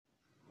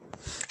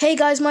Hey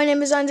guys, my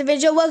name is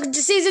Individual. Welcome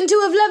to season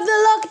 2 of Love the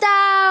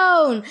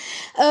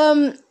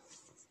Lockdown.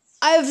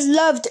 I've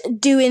loved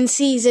doing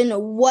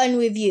season 1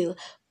 with you,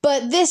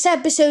 but this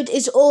episode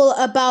is all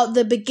about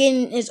the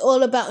beginning. It's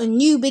all about a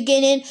new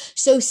beginning.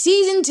 So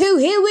season 2,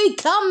 here we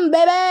come,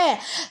 baby.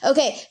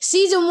 Okay,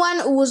 season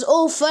 1 was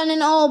all fun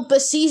and all,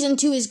 but season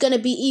 2 is gonna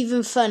be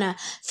even funner.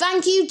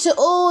 Thank you to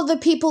all the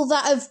people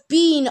that have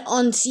been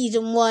on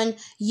season 1,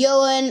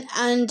 Johan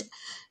and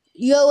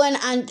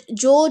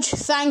George.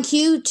 Thank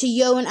you to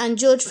Johan and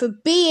George for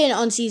being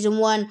on season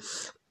 1.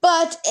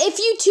 But if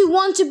you two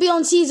want to be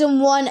on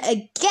season 1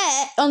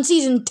 again, on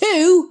season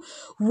 2,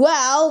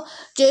 well,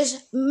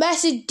 just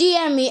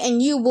DM me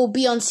and you will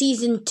be on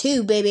season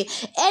 2, baby.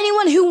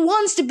 Anyone who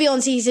wants to be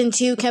on season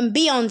 2 can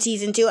be on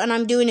season 2, and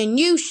I'm doing a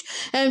new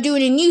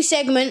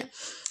segment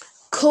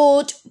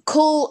called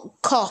Call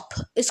Cop.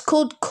 It's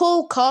called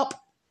Call Cop.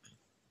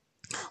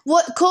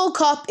 What Call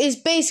Cop is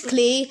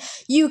basically,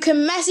 you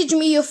can message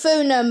me your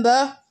phone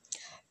number,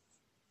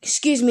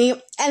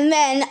 and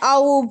then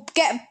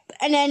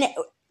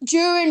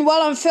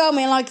while I'm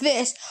filming like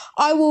this,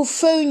 I will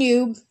phone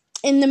you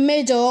in the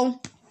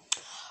middle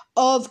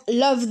of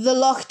Love the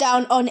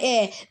Lockdown on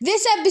air.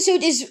 This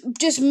episode is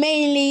just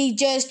mainly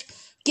just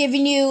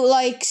giving you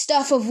like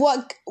stuff of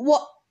what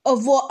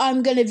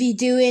I'm gonna be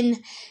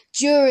doing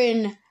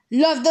during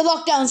Love the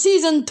Lockdown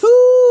season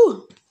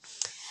 2.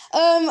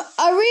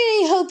 I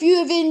really hope you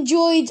have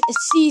enjoyed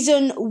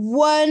season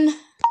 1.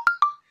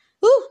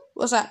 Ooh,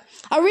 what's that?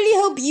 I really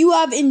hope you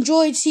have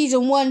enjoyed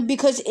season 1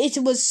 because it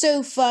was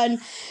so fun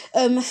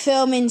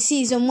filming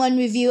season 1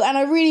 with you, and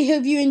I really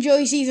hope you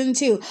enjoy season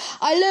 2.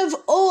 I loved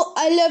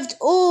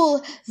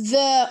all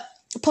the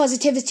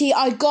positivity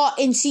I got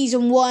in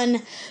season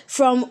 1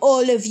 from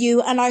all of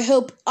you, and I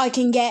hope I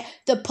can get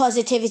the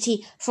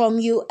positivity from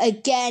you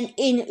again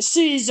in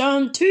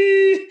season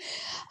 2.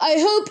 I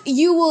hope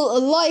you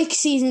will like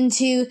season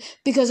 2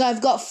 because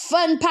I've got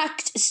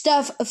fun-packed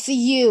stuff for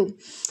you.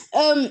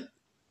 I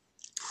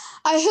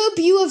hope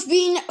you have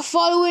been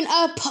following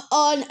up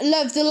on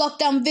Love the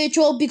Lockdown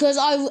Virtual because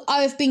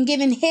I've been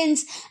giving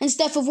hints and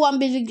stuff of what I'm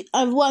going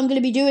to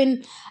be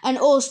doing and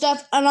all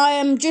stuff. And I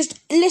am just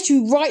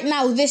literally right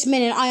now, this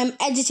minute, I am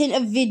editing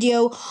a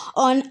video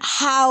on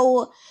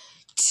how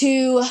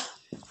to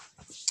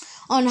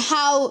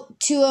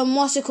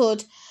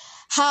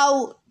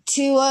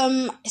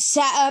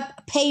set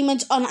up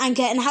payments on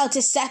Anchor and how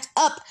to set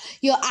up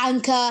your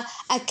Anchor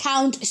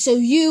account so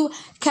you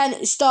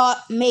can start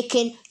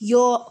making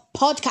your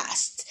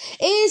podcast.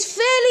 It is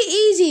fairly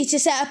easy to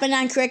set up an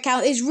Anchor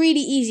account. It's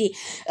really easy.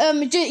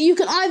 You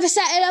can either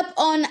set it up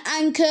on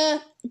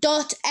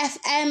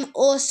Anchor.fm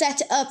or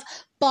set it up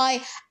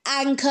by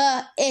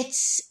Anchor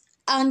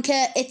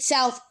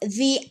itself,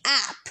 the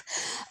app.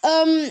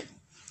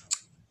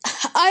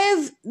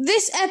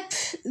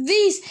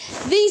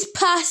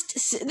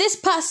 This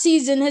past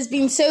season has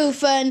been so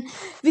fun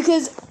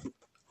because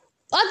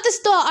at the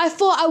start I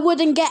thought I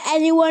wouldn't get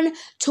anyone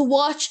to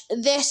watch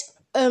this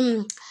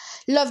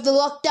Love the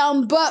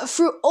Lockdown, but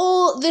through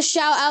all the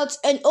shout outs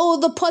and all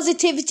the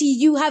positivity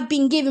you have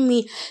been giving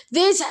me,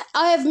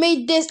 I have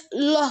made this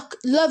Love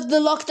the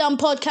Lockdown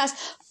podcast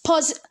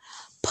possible.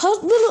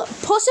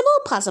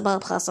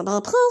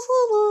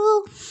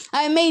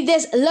 I made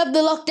this Love the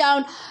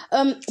Lockdown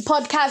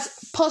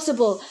podcast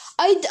possible.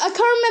 I can't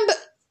remember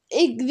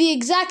the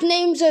exact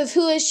names of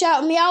who has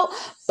shouted me out,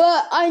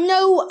 but I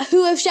know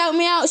who have shouted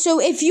me out. So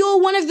if you're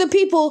one of the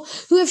people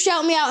who have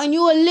shouted me out and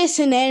you are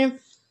listening,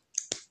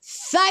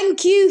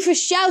 thank you for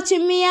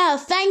shouting me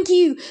out. Thank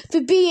you for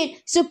being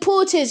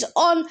supporters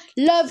on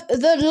Love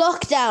the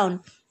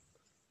Lockdown.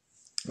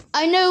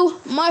 I know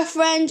my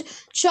friend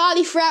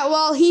Charlie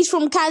Fratwell, he's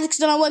from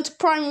Kazakhstan. I went to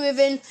primary with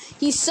him.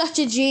 He's such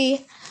a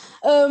G.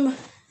 I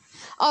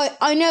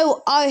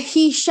know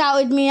he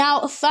shouted me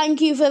out.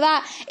 Thank you for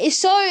that. And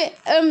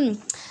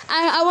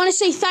I want to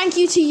say thank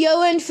you to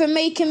Johan for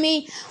making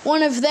me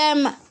one of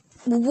them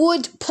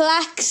wood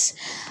plaques.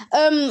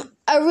 I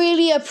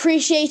really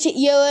appreciate it,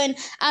 Johan.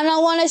 And I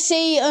want to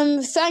say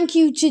thank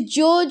you to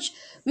George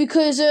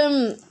because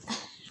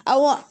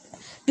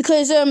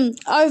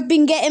I've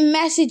been getting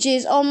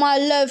messages on my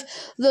Love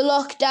the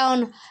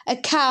Lockdown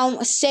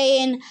account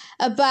saying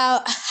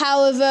about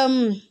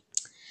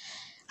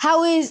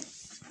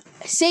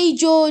say to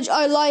George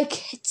I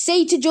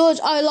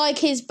like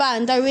his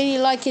band. I really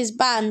like his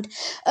band.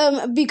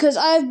 Because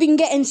I've been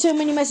getting so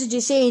many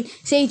messages saying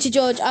say to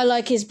George I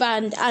like his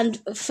band, and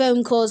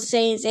phone calls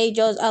saying say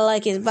George I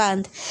like his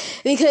band.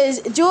 Because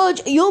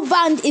George, your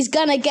band is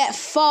gonna get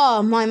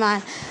far, my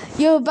man.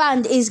 Your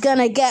band is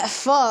gonna get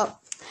far.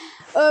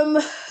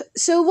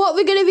 So what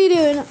we're going to be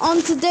doing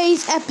on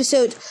today's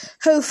episode,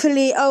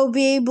 hopefully I'll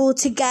be able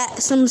to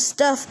get some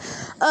stuff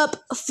up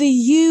for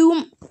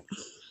you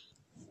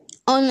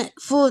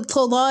for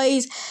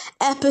today's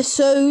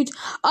episode.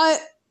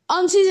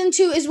 On season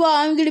 2 as well,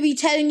 I'm going to be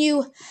telling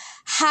you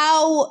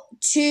how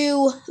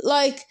to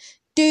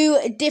do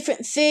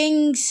different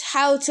things,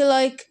 how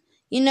to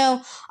You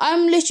know,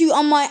 I'm literally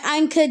on my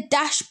Anchor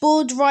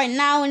dashboard right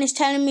now and it's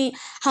telling me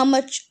how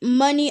much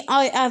money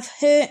I have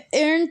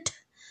earned.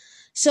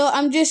 So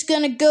I'm just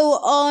going to go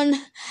on.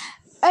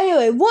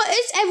 Anyway, what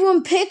is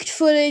everyone picked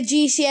for the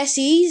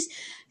GCSEs?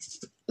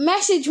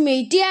 Message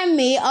me, DM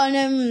me on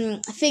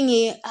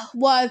thingy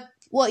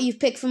what you've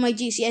picked for my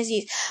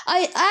GCSEs.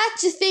 I had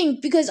to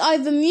think because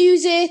either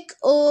music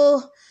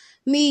or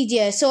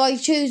media, so I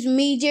chose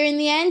media in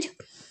the end.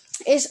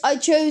 I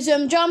chose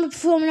drama,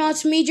 performing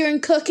arts, media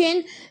and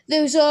cooking.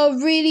 Those are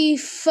really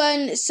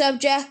fun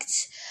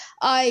subjects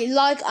I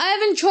like. I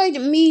haven't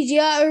tried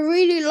media. I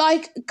really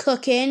like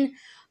cooking,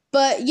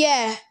 but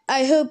yeah,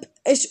 I hope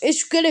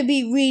it's gonna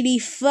be really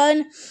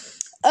fun.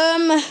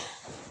 I'm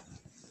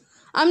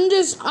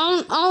just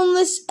on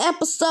this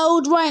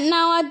episode right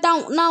now. I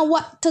don't know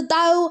what to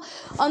do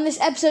on this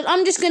episode.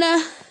 I'm just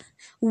gonna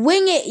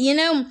wing it, you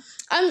know.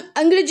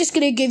 I'm just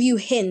gonna give you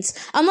hints.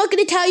 I'm not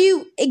gonna tell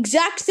you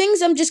exact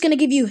things. I'm just gonna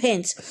give you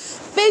hints.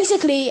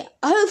 Basically,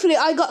 hopefully,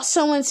 I got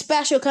someone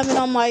special coming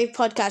on my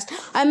podcast.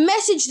 I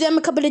messaged them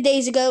a couple of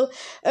days ago.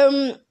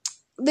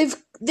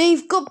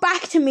 They've got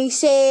back to me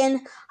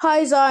saying,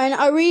 "Hi Zion,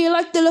 I really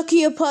like the look of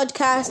your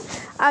podcast.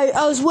 I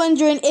was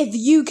wondering if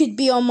you could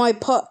be on my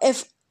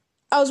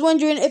I was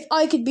wondering if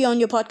I could be on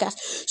your podcast."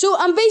 So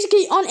I'm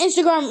basically on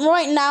Instagram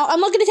right now.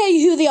 I'm not going to tell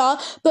you who they are,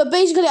 but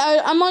basically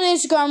I'm on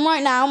Instagram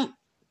right now.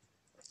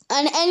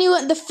 And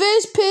the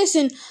first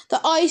person that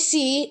I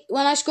see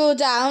when I scroll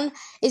down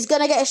is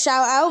going to get a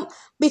shout out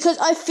because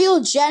I feel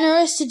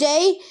generous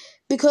today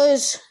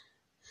because,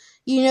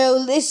 you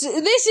know, this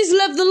is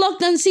Love the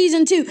Lockdown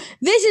Season 2.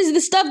 This is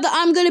the stuff that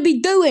I'm going to be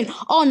doing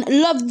on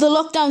Love the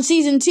Lockdown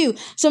Season 2.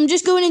 So I'm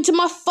just going into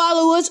my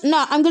followers.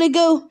 No, I'm going to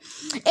go.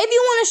 If you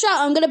want to shout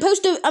out, I'm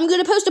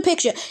going to post a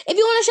picture. If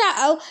you want to shout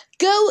out,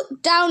 go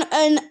down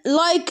and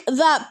like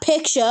that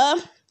picture.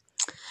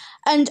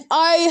 And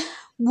I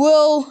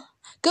will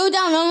go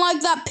down and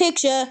like that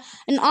picture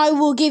and I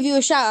will give you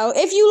a shout out.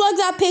 If you like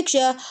that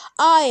picture,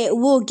 I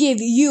will give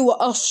you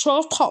a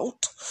shout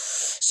out.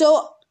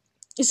 So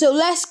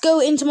let's go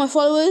into my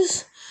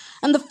followers.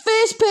 And the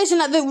first person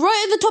right at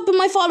the top of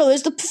my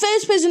followers,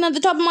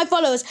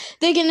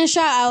 they're getting a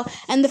shout out.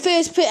 And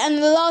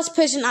the last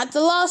person at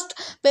the last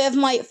bit of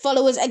my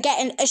followers are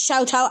getting a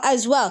shout out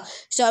as well.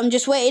 So I'm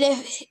just waiting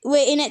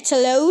it to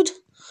load.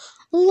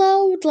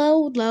 Load.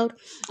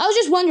 I was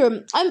just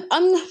wondering,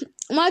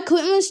 my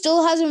equipment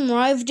still hasn't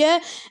arrived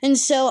yet, and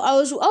so I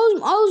was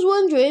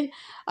wondering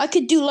I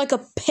could do like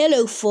a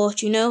pillow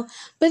fort, you know.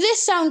 But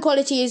this sound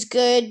quality is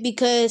good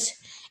because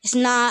it's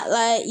not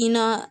like, you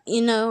know.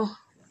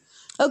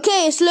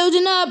 Okay, it's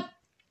loading up.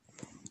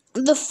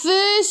 The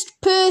first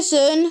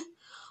person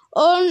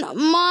on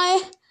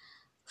my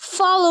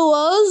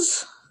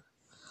followers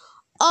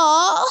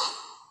are...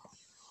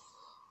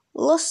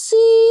 Let's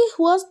see,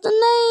 what's the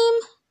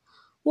name?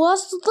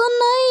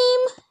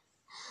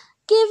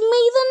 Give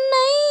me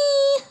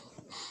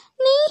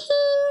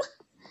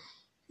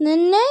the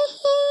name.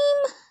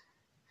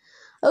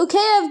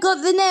 Okay, I've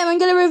got the name. I'm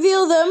going to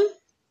reveal them.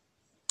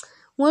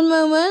 One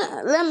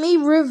moment. Let me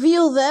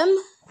reveal them.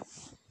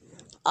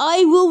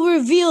 I will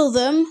reveal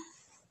them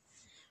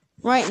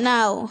right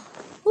now.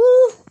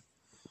 Woo.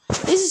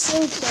 This is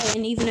so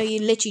exciting, even though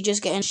you literally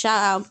just get a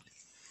shout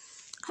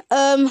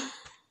out.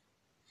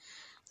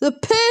 The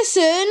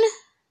person,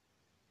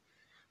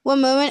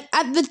 one moment,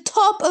 at the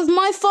top of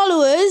my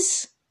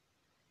followers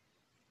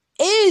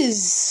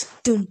is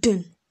dun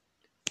dun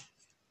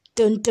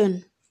dun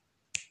dun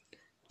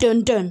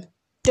dun dun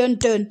dun dun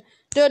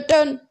dun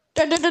dun dun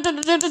dun dun dun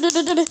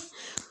dun dun,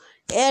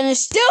 and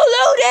it's still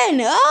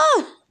loading.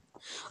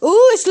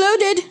 Ooh, it's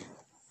loaded.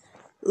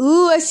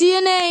 Ooh, I see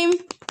a name.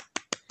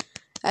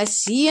 I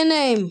see your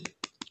name.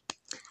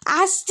 Ooh,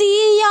 I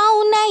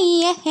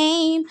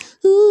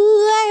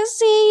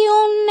see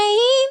your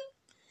name.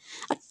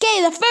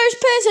 Okay, the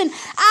first person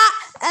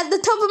at the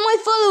top of my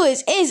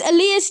followers is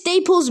Aaliyah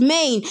Staples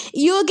Main.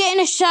 You're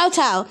getting a shout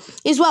out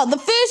as well.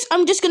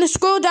 I'm just going to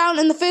scroll down,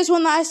 and the first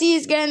one that I see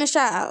is getting a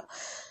shout out.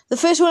 The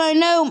first one I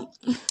know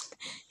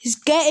is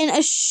getting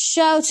a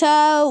shout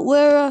out.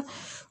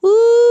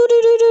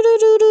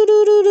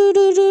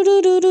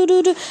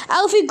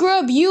 Alfie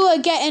Grubb, you are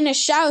getting a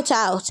shout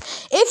out.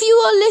 If you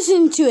are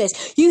listening to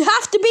this, you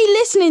have to be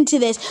listening to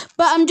this,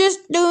 but I'm just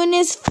doing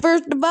this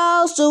first of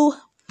all, so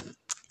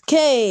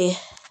okay.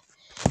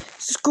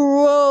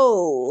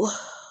 Scroll.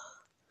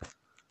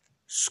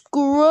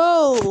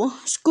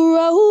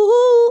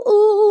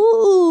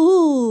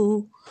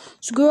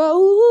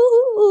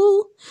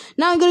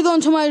 Now I'm gonna go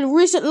into my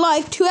recent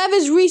liked.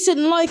 Whoever's recent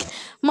liked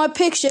my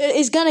picture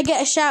is gonna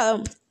get a shout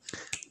out.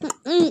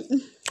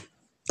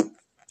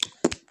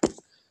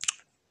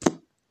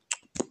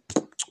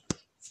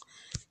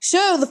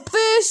 So the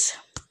first,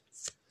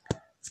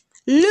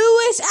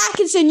 Lewis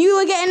Atkinson, you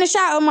are getting a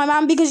shout out, my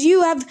man, because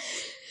you have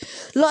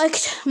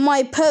liked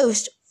my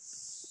post.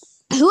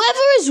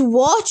 Whoever has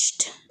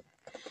watched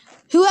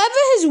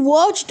whoever has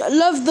watched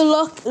Love the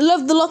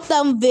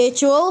Lockdown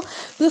Virtual,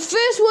 the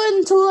first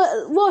one to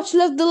watch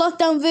Love the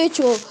Lockdown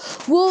Virtual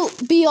will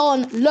be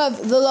on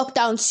Love the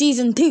Lockdown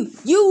Season 2.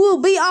 You will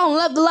be on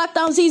Love the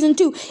Lockdown Season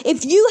 2.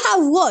 If you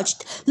have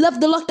watched Love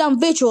the Lockdown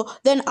Virtual,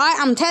 then I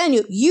am telling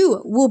you,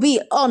 you will be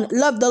on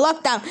Love the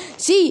Lockdown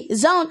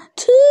Season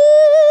 2.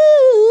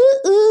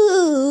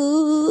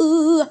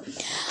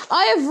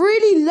 I have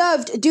really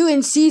loved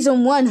doing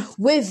Season 1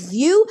 with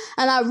you,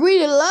 and I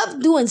really love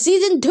doing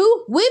Season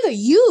 2 with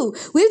you,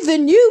 with the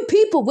new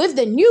people, with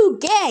the new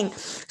gang.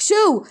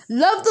 So,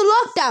 Love the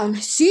Lockdown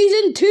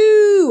Season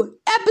 2,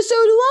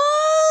 Episode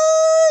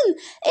 1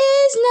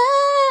 is now.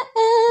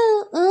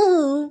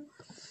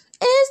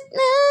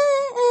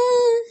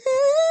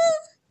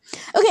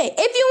 Okay,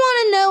 if you want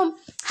to know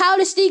how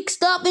to sneak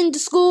stuff into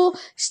school,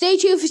 stay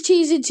tuned for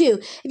Season 2.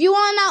 If you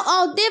want to know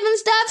all different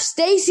stuff,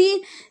 stay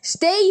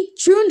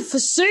tuned for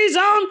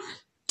Season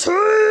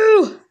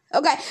 2.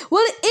 Okay,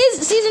 well, it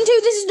is Season 2.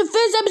 This is the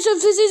first episode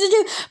for Season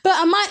 2, but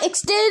I might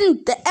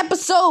extend the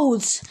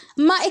episodes.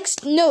 I might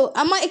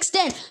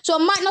extend. So I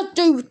might not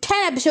do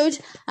 10 episodes.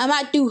 I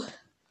might do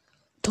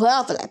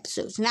 12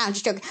 episodes. Nah, I'm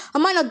just joking. I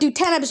might not do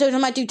 10 episodes. I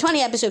might do 20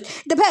 episodes.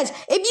 It depends.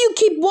 If you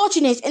keep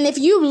watching it, and if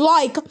you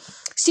like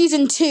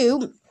Season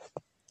 2,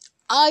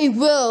 I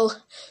will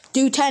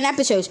do 10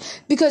 episodes,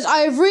 because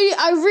I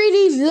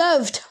really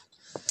loved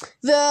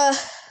the,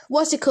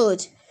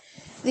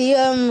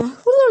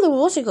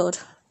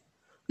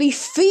 the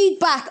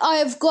feedback I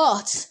have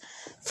got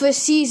for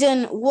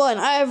Season 1.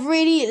 I have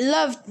really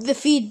loved the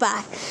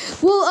feedback.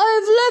 Well, I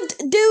have loved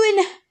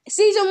doing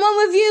Season 1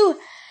 with you.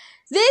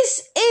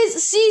 This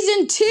is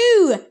Season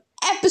 2,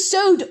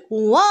 Episode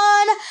 1.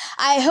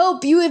 I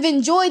hope you have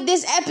enjoyed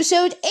this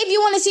episode. If you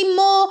want to see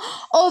more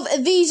of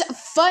these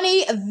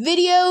funny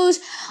videos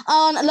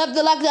on Love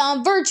the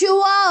Lockdown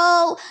Virtual,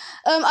 I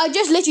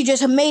literally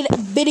just made a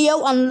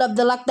video on Love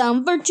the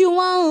Lockdown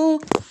Virtual.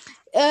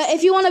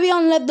 If you want to be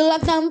on Love the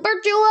Lockdown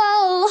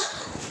Virtual,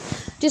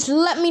 just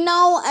let me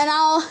know and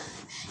I'll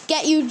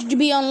get you to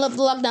be on Love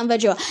the Lockdown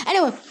Virtual.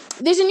 Anyway,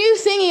 there's a new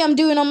thingy I'm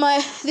doing on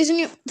my, there's a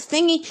new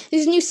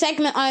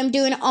segment I'm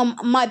doing on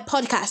my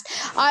podcast.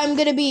 I'm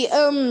gonna be,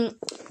 I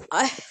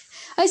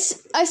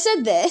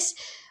said this,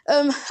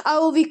 I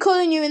will be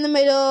calling you in the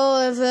middle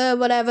of,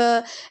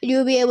 whatever,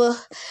 you'll be able,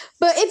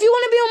 but if you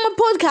want to be on my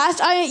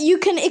podcast, you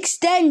can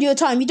extend your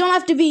time. You don't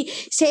have to be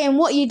saying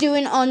what you're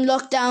doing on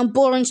lockdown,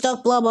 boring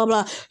stuff, blah, blah,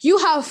 blah. You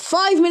have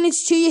 5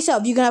 minutes to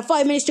yourself. You can have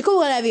 5 minutes to call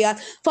whatever you have,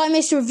 5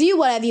 minutes to review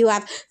whatever you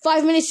have,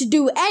 5 minutes to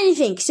do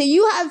anything. So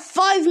you have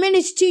 5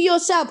 minutes to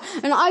yourself,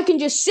 and I can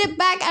just sit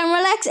back and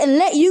relax and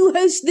let you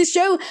host the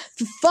show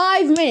for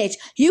 5 minutes.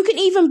 You can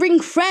even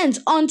bring friends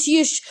onto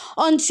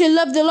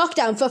Love the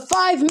Lockdown for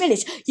 5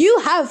 minutes. You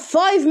have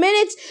 5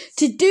 minutes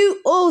to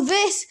do all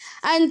this,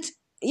 and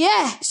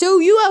yeah, so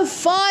you have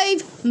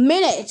 5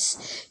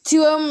 minutes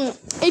to,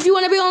 if you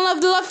want to be on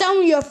Love the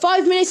Lockdown, you have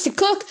 5 minutes to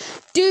cook,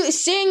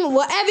 sing,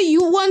 whatever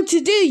you want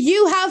to do.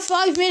 You have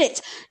 5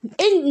 minutes.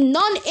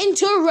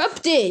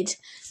 Non-interrupted.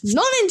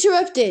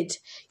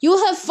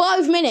 You'll have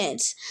 5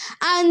 minutes.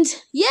 And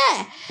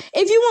yeah,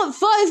 if you want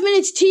 5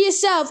 minutes to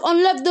yourself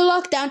on Love the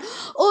Lockdown,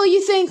 or you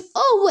think,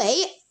 oh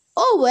wait,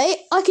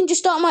 I can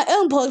just start my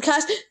own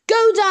podcast,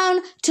 go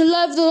down to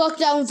Love the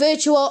Lockdown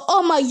Virtual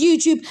on my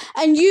YouTube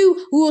and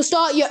you will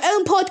start your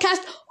own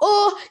podcast,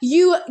 or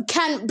you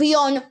can be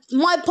on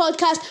my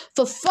podcast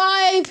for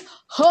 5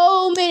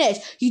 whole minutes.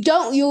 You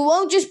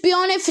won't just be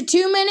on it for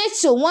 2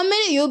 minutes or 1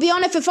 minute, you'll be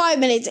on it for 5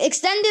 minutes,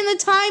 extending the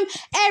time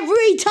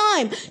every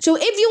time. So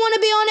if you want to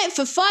be on it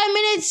for 5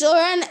 minutes or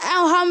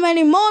how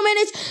many more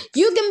minutes,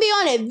 you can be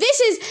on it. This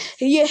is,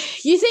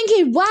 you're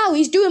thinking, wow,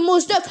 he's doing more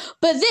stuff,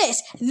 but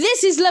this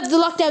is Love the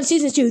Lockdown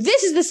Season 2.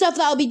 This is the stuff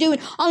that I'll be doing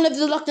on Love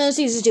the Lockdown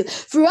Season 2.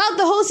 Throughout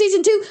the whole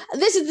Season 2,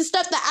 this is the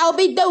stuff that I'll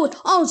be doing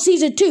on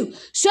Season 2.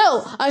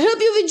 So, I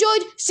hope you've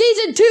enjoyed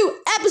Season 2,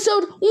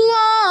 Episode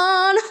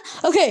 1.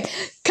 Okay,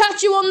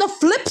 catch you on the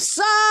flip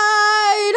side.